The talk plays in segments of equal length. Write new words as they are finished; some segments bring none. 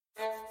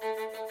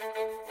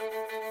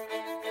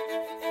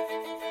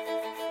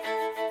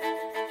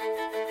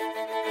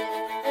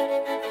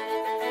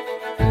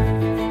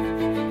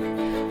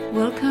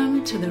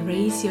to the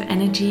Raise Your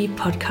Energy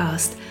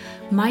podcast.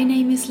 My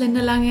name is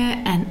Linda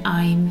Lange and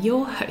I'm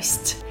your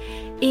host.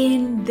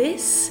 In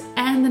this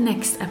and the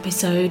next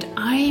episode,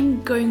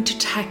 I'm going to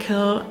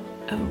tackle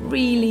a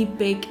really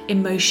big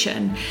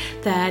emotion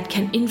that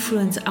can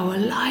influence our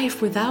life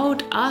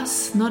without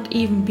us not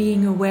even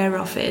being aware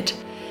of it.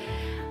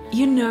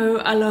 You know,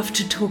 I love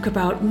to talk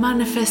about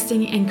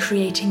manifesting and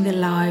creating the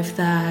life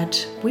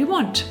that we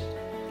want.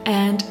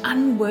 And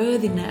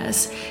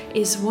unworthiness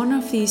is one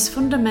of these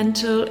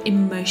fundamental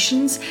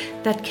emotions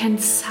that can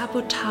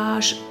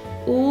sabotage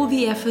all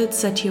the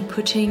efforts that you're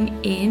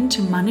putting in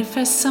to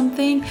manifest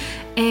something,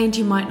 and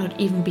you might not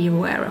even be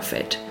aware of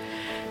it.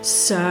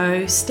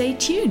 So stay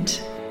tuned.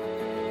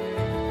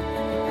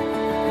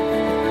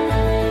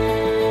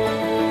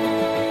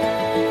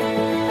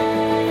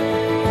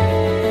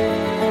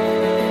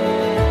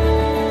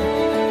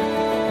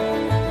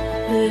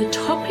 The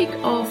topic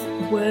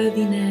of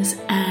worthiness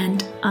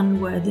and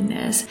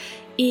unworthiness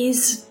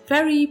is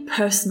very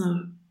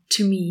personal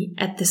to me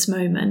at this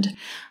moment.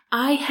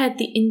 I had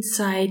the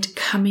insight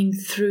coming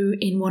through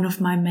in one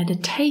of my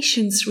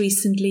meditations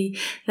recently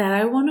that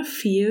I want to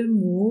feel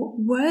more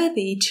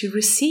worthy to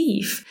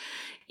receive.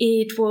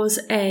 It was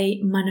a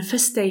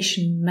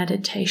manifestation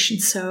meditation.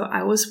 So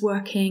I was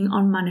working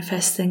on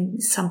manifesting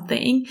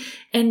something,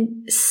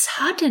 and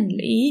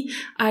suddenly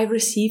I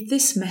received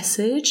this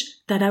message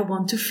that I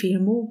want to feel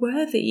more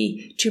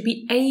worthy to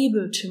be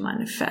able to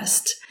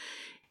manifest.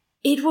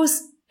 It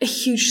was a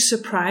huge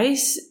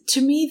surprise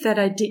to me that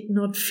I did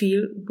not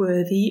feel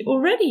worthy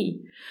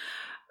already.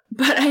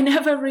 But I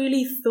never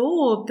really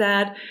thought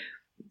that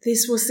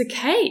this was the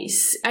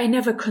case. I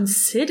never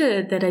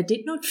considered that I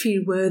did not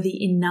feel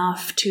worthy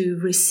enough to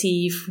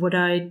receive what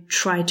I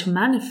tried to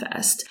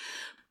manifest.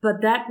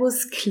 But that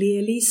was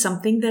clearly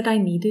something that I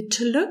needed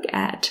to look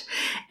at.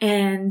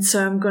 And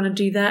so I'm going to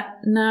do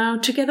that now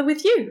together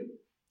with you.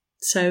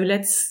 So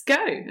let's go.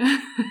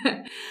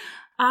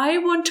 I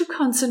want to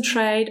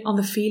concentrate on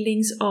the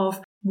feelings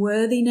of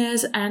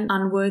worthiness and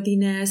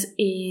unworthiness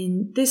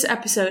in this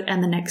episode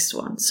and the next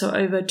one. So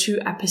over 2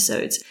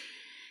 episodes.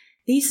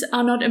 These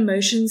are not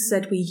emotions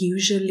that we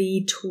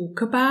usually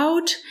talk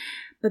about,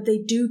 but they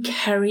do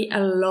carry a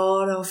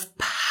lot of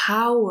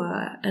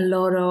power, a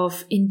lot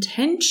of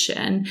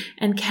intention,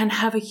 and can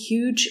have a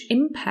huge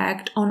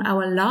impact on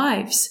our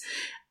lives.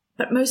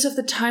 But most of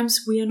the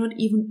times we are not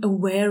even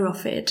aware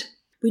of it.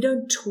 We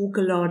don't talk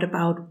a lot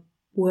about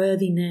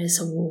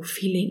worthiness or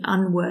feeling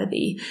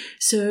unworthy.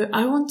 So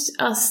I want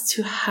us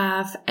to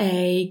have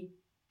a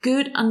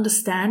good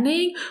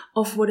understanding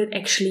of what it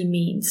actually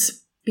means.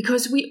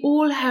 Because we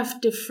all have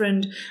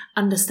different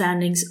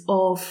understandings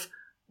of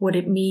what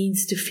it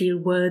means to feel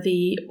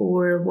worthy,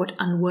 or what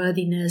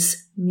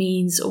unworthiness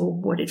means, or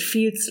what it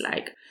feels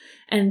like.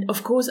 And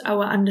of course,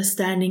 our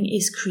understanding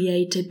is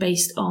created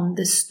based on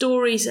the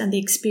stories and the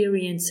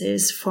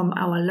experiences from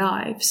our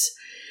lives.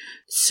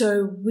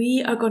 So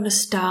we are going to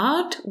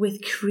start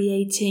with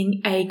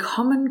creating a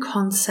common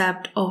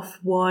concept of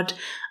what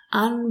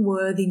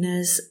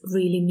unworthiness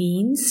really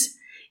means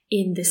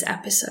in this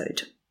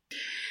episode.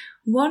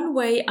 One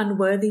way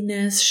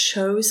unworthiness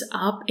shows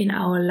up in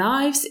our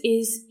lives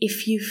is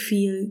if you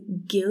feel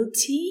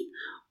guilty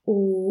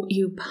or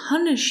you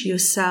punish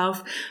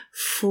yourself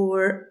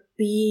for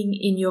being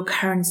in your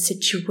current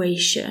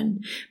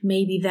situation.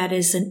 Maybe that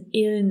is an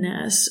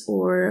illness,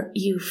 or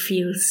you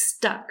feel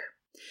stuck.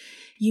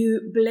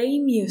 You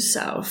blame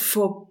yourself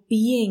for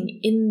being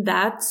in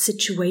that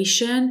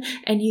situation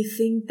and you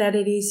think that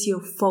it is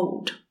your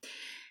fault.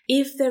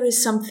 If there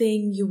is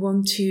something you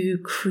want to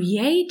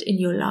create in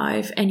your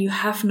life and you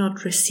have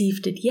not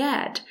received it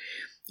yet,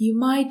 you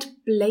might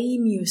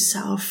blame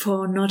yourself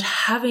for not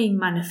having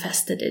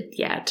manifested it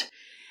yet.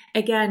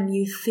 Again,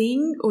 you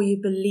think or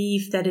you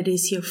believe that it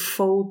is your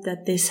fault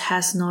that this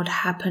has not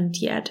happened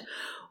yet,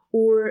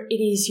 or it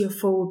is your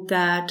fault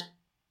that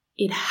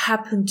it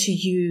happened to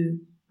you,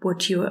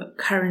 what you're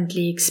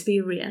currently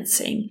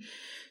experiencing.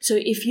 So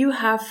if you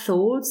have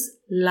thoughts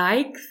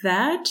like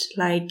that,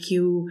 like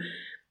you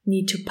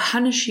need to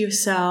punish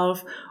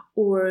yourself,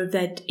 or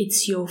that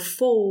it's your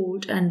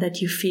fault and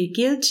that you feel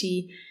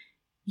guilty,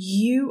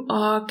 you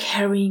are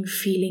carrying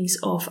feelings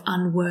of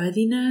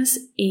unworthiness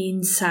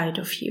inside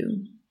of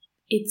you.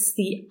 It's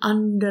the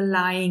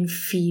underlying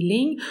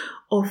feeling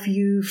of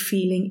you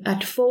feeling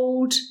at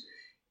fault,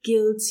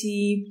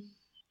 guilty,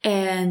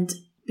 and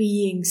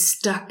being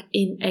stuck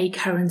in a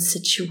current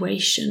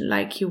situation,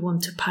 like you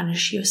want to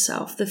punish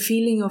yourself. The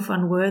feeling of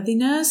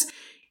unworthiness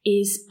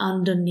is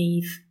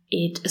underneath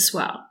it as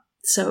well.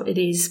 So it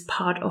is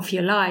part of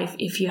your life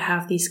if you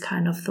have these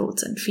kind of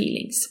thoughts and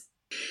feelings.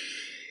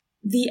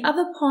 The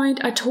other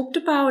point, I talked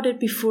about it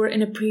before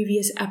in a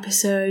previous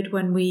episode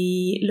when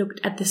we looked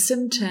at the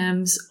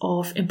symptoms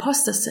of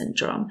imposter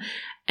syndrome,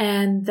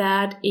 and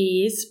that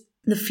is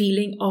the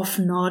feeling of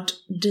not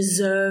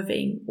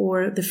deserving,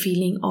 or the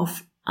feeling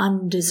of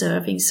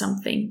undeserving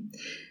something.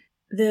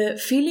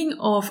 The feeling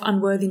of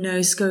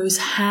unworthiness goes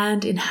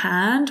hand in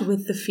hand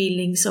with the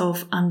feelings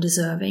of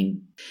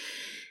undeserving.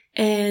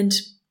 And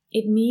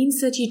It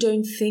means that you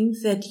don't think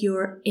that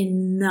you're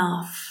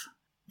enough,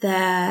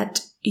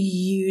 that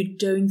you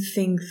don't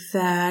think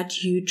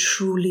that you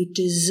truly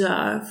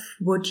deserve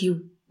what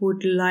you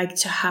would like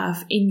to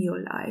have in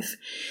your life.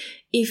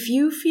 If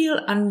you feel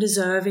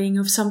undeserving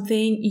of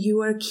something,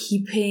 you are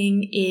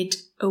keeping it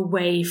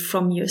away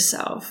from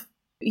yourself.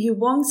 You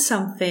want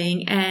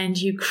something and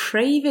you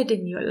crave it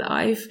in your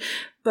life,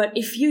 but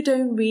if you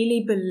don't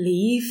really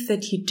believe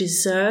that you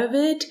deserve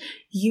it,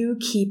 you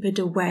keep it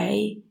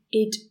away.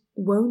 It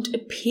won't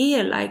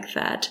appear like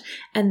that.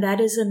 And that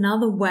is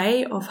another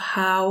way of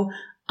how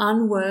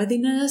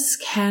unworthiness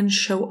can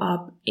show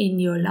up in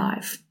your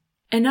life.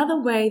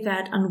 Another way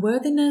that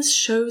unworthiness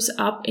shows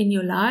up in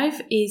your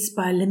life is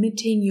by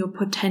limiting your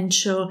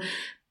potential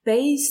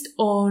based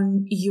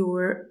on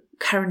your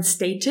current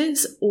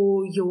status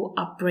or your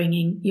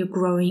upbringing, your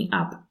growing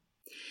up.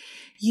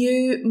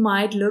 You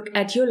might look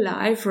at your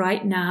life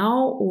right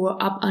now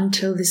or up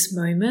until this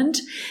moment,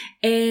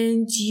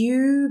 and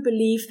you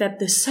believe that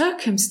the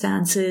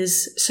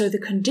circumstances, so the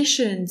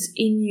conditions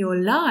in your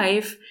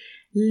life,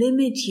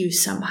 limit you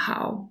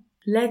somehow.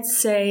 Let's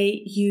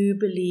say you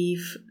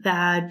believe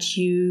that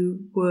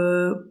you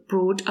were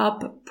brought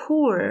up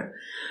poor,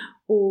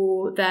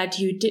 or that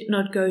you did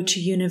not go to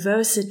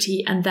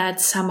university and that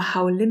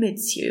somehow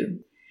limits you.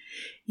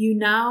 You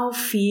now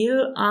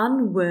feel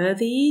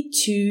unworthy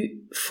to,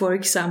 for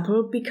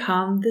example,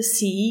 become the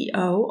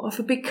CEO of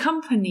a big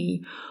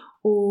company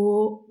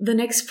or the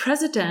next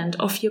president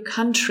of your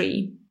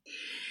country.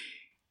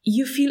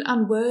 You feel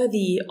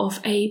unworthy of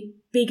a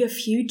bigger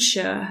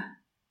future,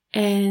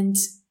 and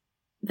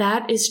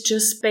that is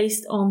just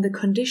based on the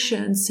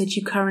conditions that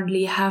you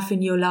currently have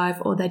in your life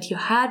or that you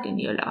had in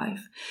your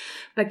life.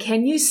 But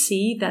can you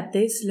see that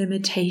this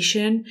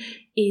limitation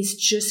is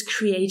just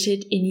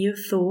created in your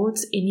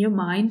thoughts, in your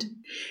mind?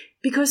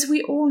 Because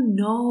we all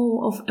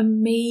know of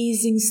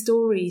amazing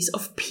stories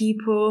of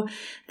people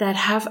that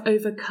have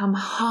overcome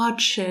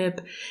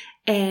hardship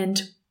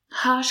and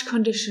harsh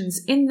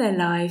conditions in their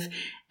life,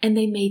 and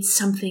they made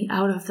something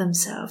out of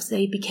themselves.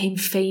 They became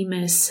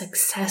famous,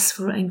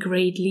 successful, and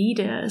great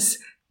leaders.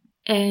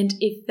 And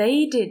if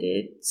they did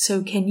it,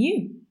 so can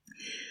you.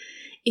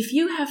 If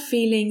you have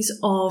feelings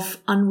of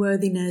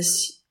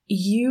unworthiness,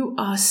 you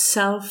are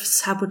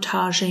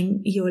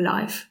self-sabotaging your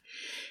life.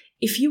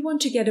 If you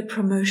want to get a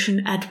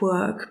promotion at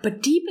work,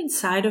 but deep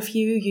inside of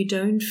you, you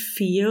don't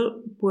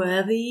feel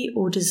worthy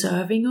or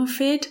deserving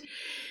of it,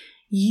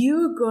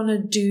 you're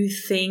gonna do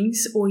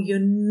things or you're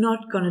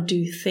not gonna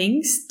do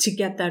things to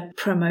get that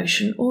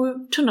promotion or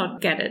to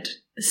not get it.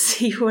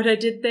 See what I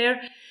did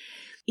there?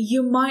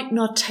 You might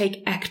not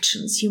take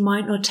actions. You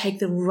might not take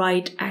the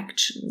right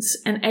actions.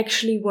 And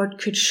actually what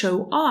could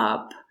show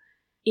up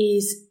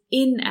is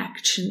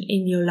inaction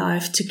in your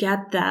life to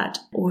get that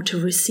or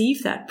to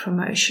receive that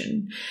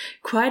promotion.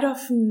 Quite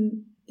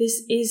often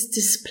this is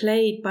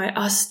displayed by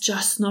us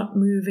just not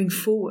moving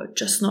forward,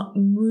 just not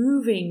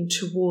moving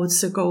towards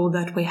the goal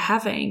that we're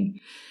having.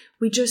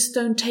 We just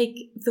don't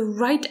take the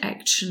right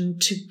action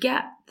to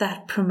get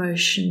that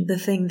promotion, the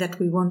thing that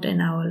we want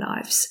in our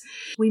lives.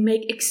 We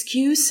make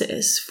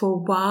excuses for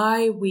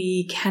why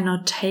we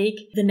cannot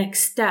take the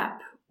next step,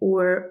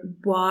 or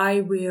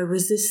why we're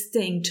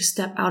resisting to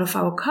step out of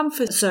our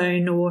comfort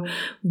zone, or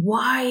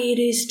why it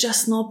is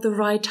just not the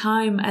right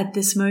time at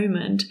this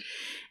moment.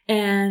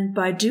 And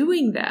by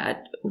doing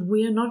that,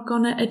 we're not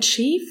going to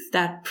achieve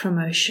that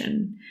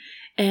promotion.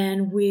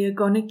 And we're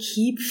going to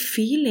keep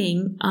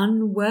feeling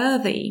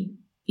unworthy.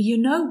 You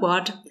know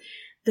what?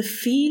 The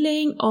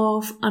feeling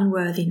of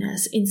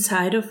unworthiness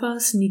inside of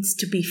us needs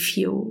to be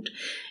fueled.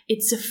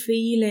 It's a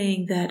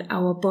feeling that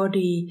our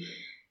body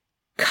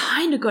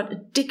kind of got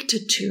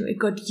addicted to. It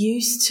got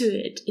used to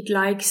it. It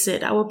likes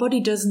it. Our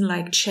body doesn't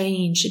like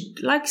change.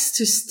 It likes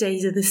to stay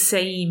the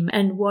same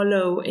and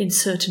wallow in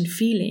certain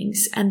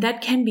feelings. And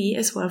that can be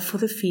as well for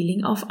the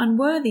feeling of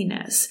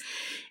unworthiness.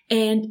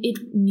 And it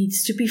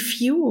needs to be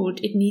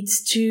fueled. It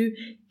needs to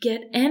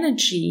get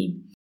energy.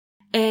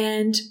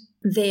 And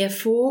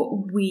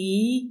therefore,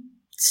 we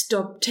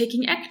stop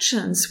taking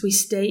actions. We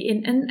stay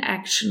in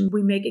inaction.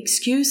 We make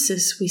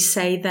excuses. We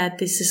say that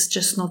this is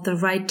just not the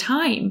right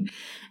time.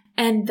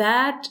 And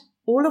that,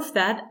 all of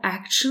that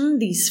action,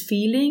 these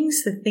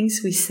feelings, the things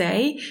we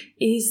say,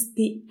 is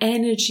the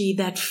energy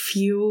that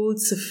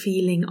fuels the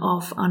feeling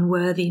of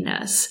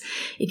unworthiness.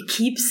 It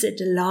keeps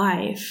it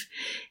alive.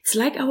 It's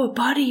like our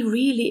body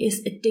really is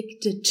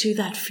addicted to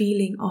that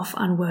feeling of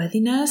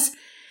unworthiness.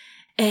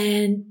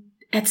 And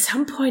at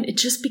some point, it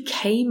just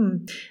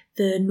became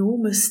the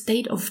normal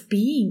state of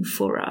being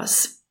for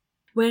us.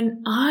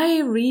 When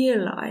I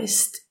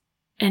realized,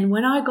 and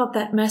when I got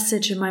that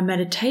message in my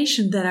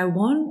meditation that I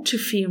want to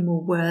feel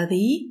more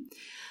worthy,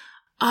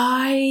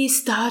 I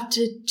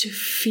started to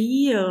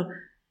feel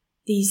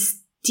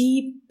these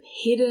deep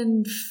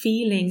hidden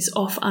feelings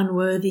of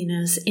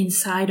unworthiness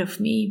inside of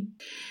me.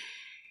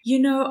 You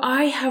know,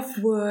 I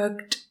have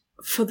worked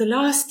for the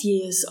last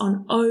years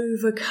on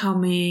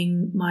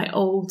overcoming my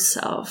old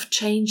self,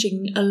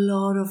 changing a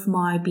lot of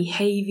my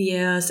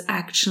behaviors,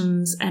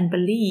 actions, and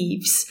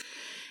beliefs.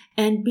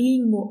 and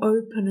being more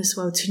open as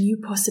well to new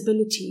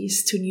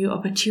possibilities, to new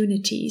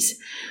opportunities.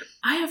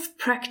 I have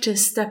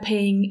practiced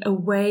stepping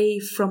away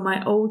from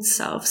my old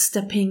self,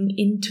 stepping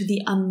into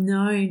the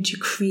unknown to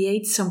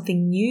create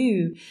something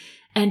new,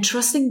 and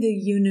trusting the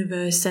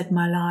universe that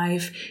my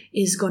life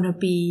is going to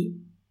be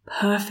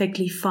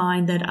perfectly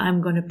fine, that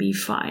I'm going to be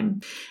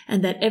fine,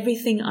 and that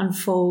everything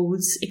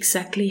unfolds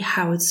exactly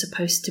how it's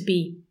supposed to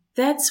be.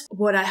 That's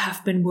what I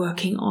have been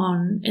working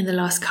on in the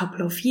last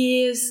couple of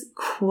years,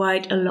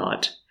 quite a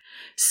lot.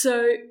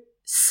 So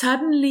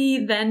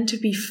suddenly then to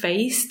be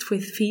faced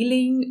with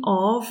feeling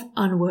of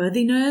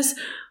unworthiness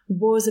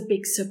was a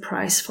big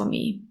surprise for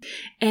me.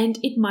 And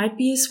it might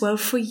be as well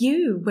for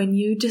you when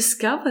you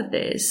discover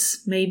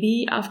this,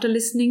 maybe after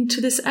listening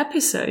to this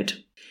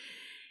episode.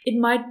 It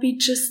might be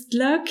just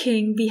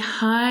lurking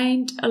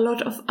behind a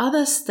lot of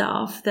other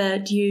stuff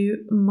that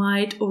you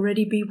might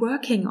already be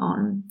working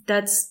on.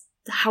 That's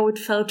how it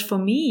felt for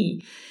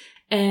me.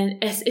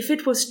 And as if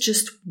it was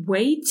just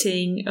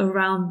waiting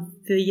around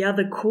the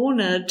other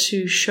corner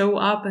to show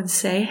up and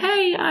say,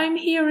 hey, I'm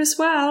here as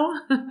well.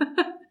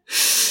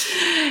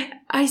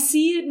 I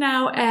see it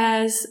now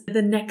as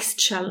the next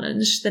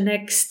challenge, the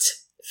next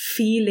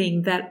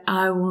feeling that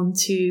I want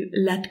to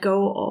let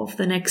go of,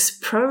 the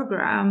next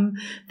program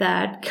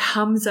that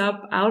comes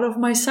up out of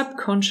my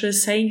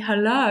subconscious saying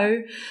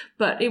hello,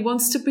 but it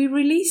wants to be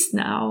released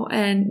now.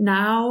 And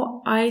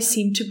now I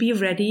seem to be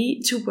ready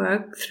to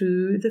work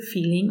through the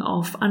feeling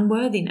of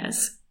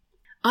unworthiness.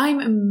 I'm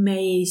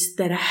amazed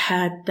that I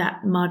had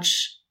that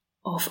much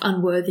of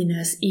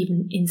unworthiness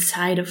even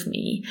inside of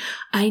me.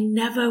 I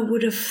never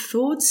would have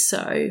thought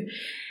so.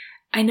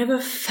 I never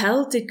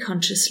felt it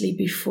consciously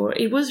before.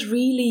 It was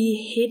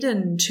really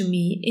hidden to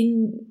me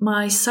in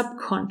my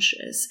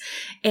subconscious.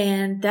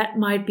 And that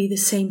might be the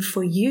same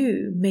for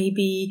you.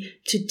 Maybe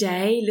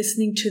today,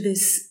 listening to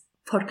this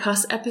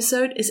podcast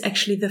episode is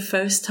actually the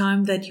first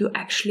time that you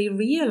actually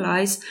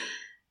realize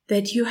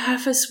that you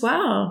have as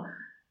well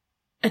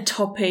a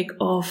topic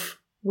of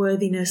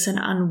worthiness and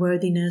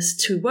unworthiness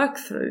to work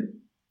through,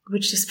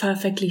 which is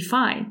perfectly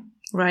fine,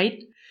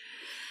 right?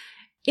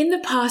 In the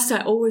past,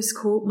 I always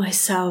called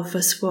myself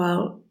as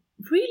well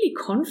really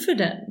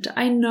confident.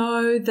 I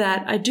know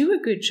that I do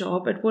a good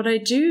job at what I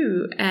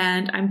do,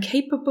 and I'm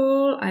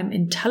capable, I'm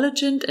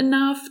intelligent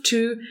enough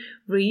to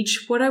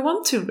reach what I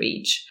want to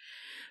reach.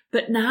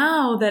 But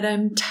now that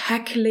I'm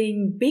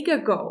tackling bigger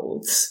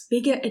goals,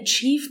 bigger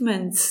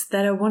achievements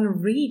that I want to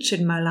reach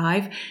in my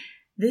life,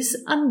 this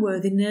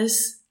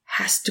unworthiness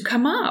has to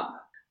come up.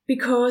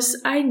 Because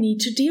I need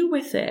to deal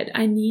with it.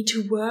 I need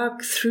to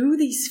work through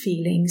these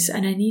feelings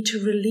and I need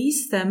to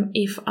release them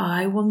if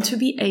I want to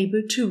be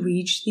able to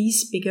reach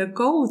these bigger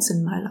goals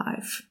in my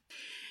life.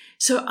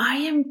 So I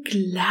am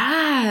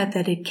glad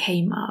that it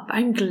came up.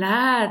 I'm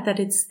glad that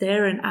it's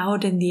there and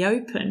out in the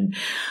open.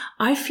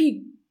 I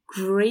feel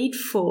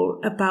grateful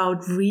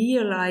about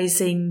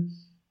realizing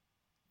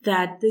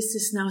that this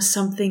is now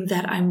something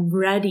that I'm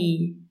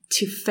ready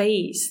to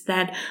face,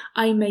 that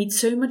I made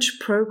so much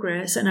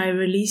progress and I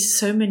released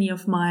so many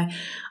of my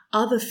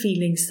other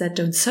feelings that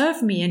don't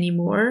serve me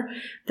anymore,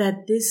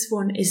 that this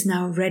one is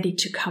now ready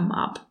to come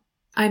up.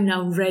 I'm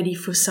now ready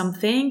for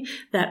something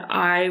that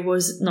I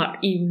was not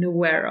even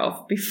aware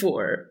of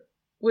before,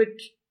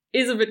 which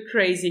is a bit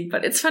crazy,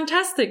 but it's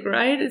fantastic,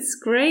 right? It's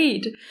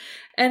great.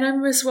 And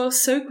I'm as well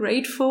so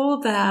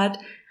grateful that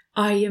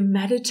I am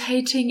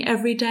meditating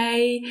every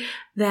day,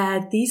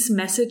 that these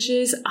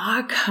messages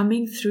are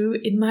coming through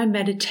in my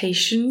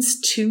meditations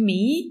to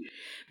me.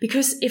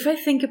 Because if I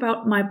think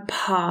about my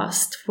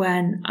past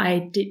when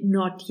I did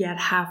not yet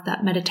have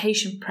that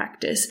meditation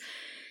practice,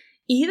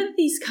 either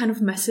these kind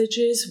of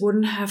messages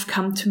wouldn't have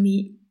come to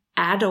me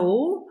at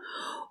all,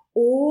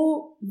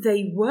 or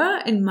they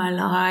were in my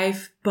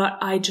life, but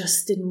I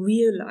just didn't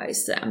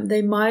realize them.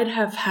 They might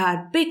have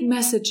had big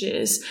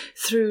messages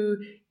through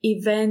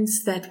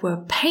events that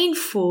were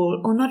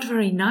painful or not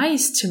very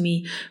nice to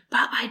me,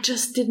 but I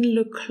just didn't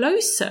look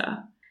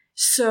closer.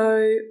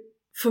 So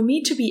for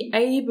me to be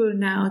able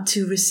now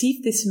to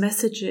receive these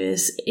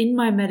messages in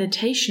my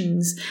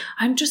meditations,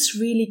 I'm just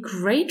really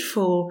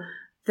grateful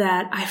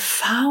that I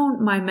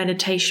found my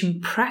meditation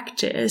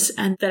practice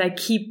and that I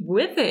keep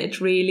with it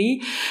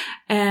really,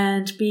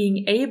 and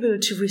being able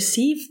to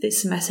receive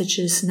these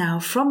messages now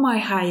from my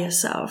higher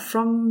self,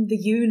 from the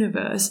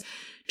universe,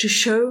 to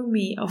show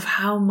me of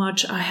how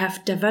much I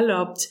have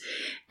developed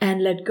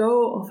and let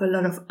go of a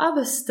lot of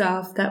other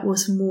stuff that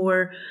was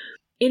more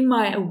in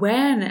my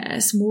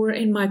awareness, more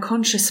in my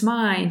conscious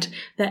mind,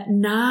 that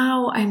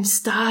now I'm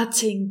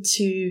starting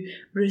to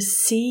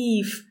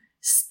receive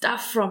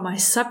stuff from my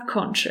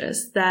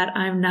subconscious, that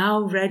I'm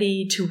now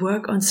ready to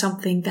work on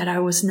something that I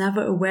was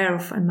never aware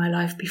of in my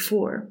life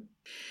before.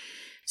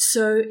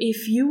 So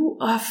if you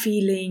are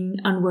feeling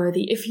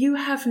unworthy, if you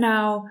have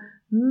now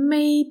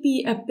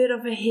maybe a bit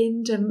of a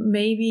hint and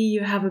maybe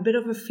you have a bit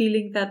of a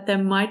feeling that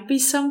there might be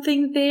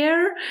something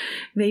there,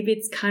 maybe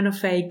it's kind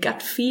of a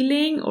gut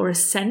feeling or a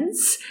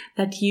sense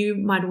that you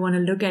might want to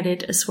look at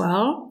it as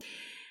well.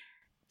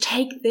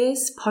 take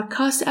this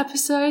podcast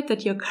episode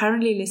that you're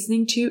currently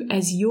listening to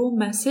as your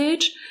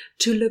message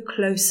to look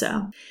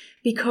closer,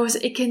 because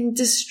it can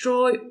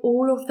destroy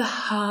all of the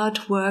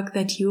hard work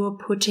that you are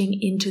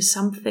putting into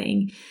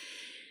something.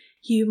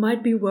 You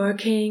might be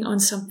working on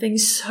something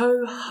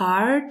so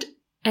hard,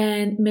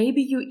 and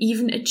maybe you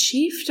even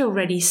achieved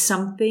already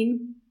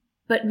something,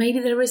 but maybe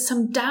there is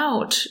some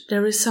doubt,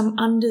 there is some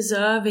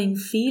undeserving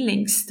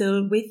feeling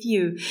still with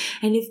you.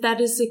 And if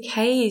that is the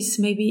case,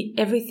 maybe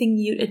everything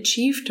you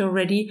achieved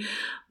already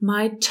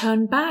might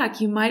turn back.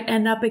 You might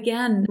end up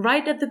again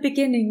right at the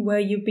beginning where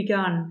you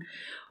began.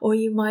 Or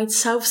you might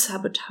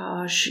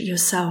self-sabotage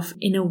yourself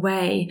in a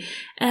way.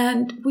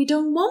 And we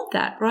don't want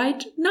that,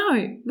 right?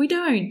 No, we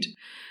don't.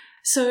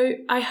 So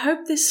I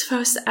hope this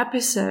first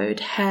episode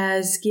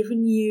has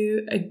given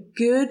you a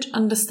good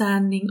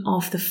understanding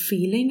of the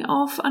feeling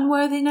of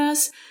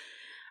unworthiness,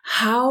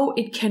 how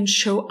it can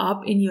show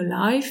up in your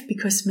life,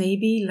 because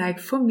maybe, like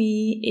for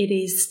me, it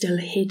is still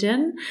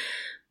hidden.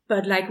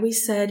 But like we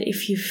said,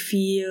 if you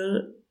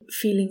feel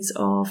feelings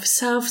of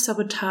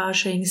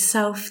self-sabotaging,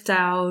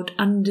 self-doubt,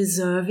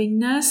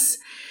 undeservingness,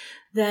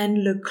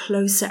 then look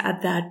closer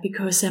at that,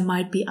 because there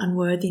might be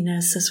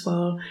unworthiness as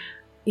well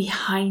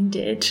behind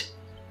it.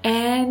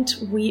 And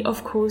we,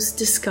 of course,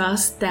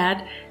 discussed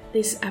that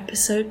this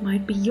episode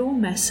might be your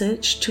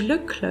message to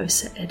look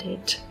closer at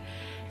it.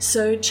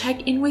 So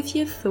check in with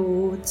your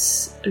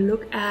thoughts,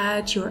 look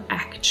at your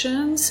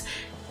actions,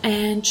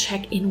 and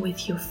check in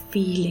with your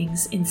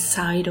feelings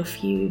inside of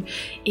you.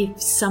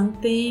 If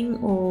something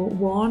or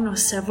one or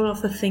several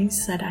of the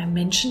things that I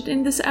mentioned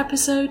in this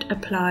episode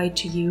apply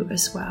to you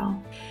as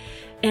well.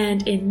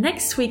 And in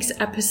next week's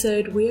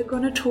episode, we're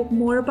going to talk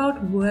more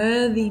about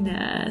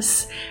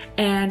worthiness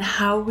and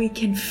how we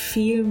can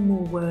feel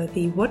more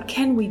worthy. What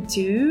can we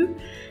do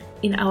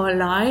in our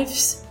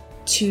lives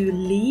to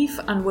leave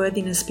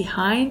unworthiness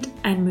behind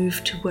and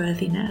move to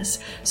worthiness?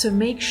 So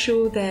make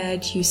sure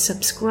that you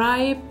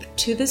subscribe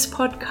to this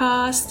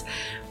podcast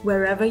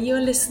wherever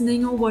you're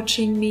listening or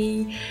watching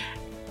me,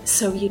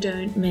 so you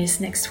don't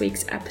miss next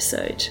week's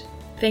episode.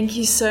 Thank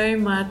you so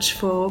much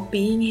for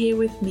being here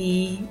with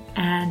me.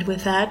 And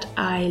with that,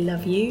 I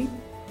love you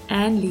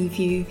and leave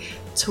you.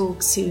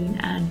 Talk soon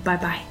and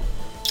bye-bye.